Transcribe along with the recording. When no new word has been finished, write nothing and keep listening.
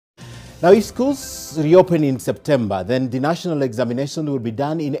Now, if schools reopen in September, then the national examination will be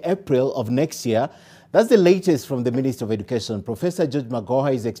done in April of next year. That's the latest from the Minister of Education. Professor George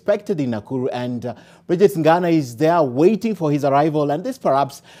Magoha is expected in Nakuru, and Bridget Ngana is there waiting for his arrival. And this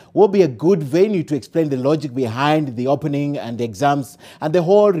perhaps will be a good venue to explain the logic behind the opening and the exams and the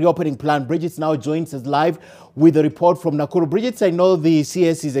whole reopening plan. Bridget now joins us live with a report from Nakuru. Bridget, I know the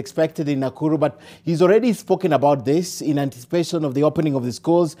CS is expected in Nakuru, but he's already spoken about this in anticipation of the opening of the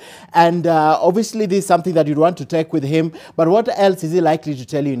schools. And obviously, this is something that you'd want to take with him. But what else is he likely to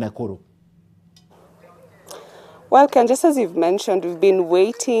tell you in Nakuru? Well, Ken, just as you've mentioned, we've been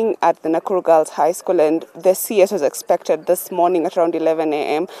waiting at the Nakuru Girls High School, and the CS was expected this morning at around 11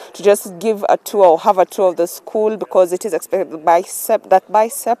 a.m. to just give a tour or have a tour of the school, because it is expected that by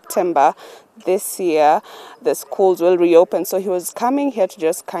September this year the schools will reopen. So he was coming here to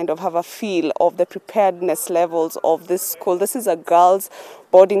just kind of have a feel of the preparedness levels of this school. This is a girls'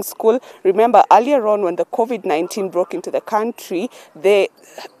 boarding school. Remember, earlier on when the COVID-19 broke into the country, the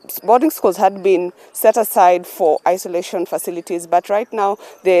boarding schools had been set aside for isolation facilities, but right now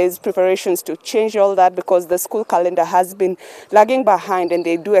there's preparations to change all that, because the school calendar has been lagging behind, and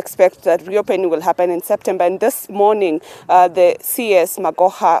they do expect that reopening will happen in September. And this morning, the CS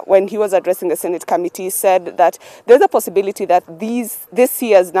Magoha, when he was addressing the Senate committee, said that there's a possibility that this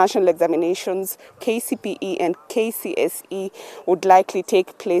year's national examinations, KCPE and KCSE, would likely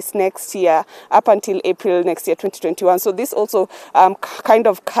take place next year up until April next year, 2021. So this also kind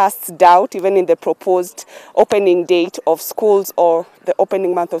of casts doubt even in the proposed opening date of schools, or the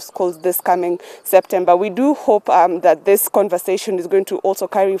opening month of schools this coming September. We do hope that this conversation is going to also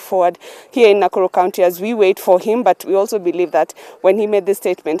carry forward here in Nakuru County as we wait for him, but we also believe that when he made this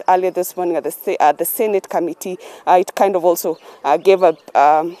statement earlier this morning at the Senate committee, it kind of also gave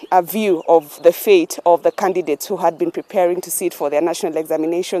a view of the fate of the candidates who had been preparing to sit for their national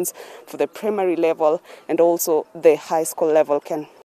examinations for the primary level and also the high school level, Ken.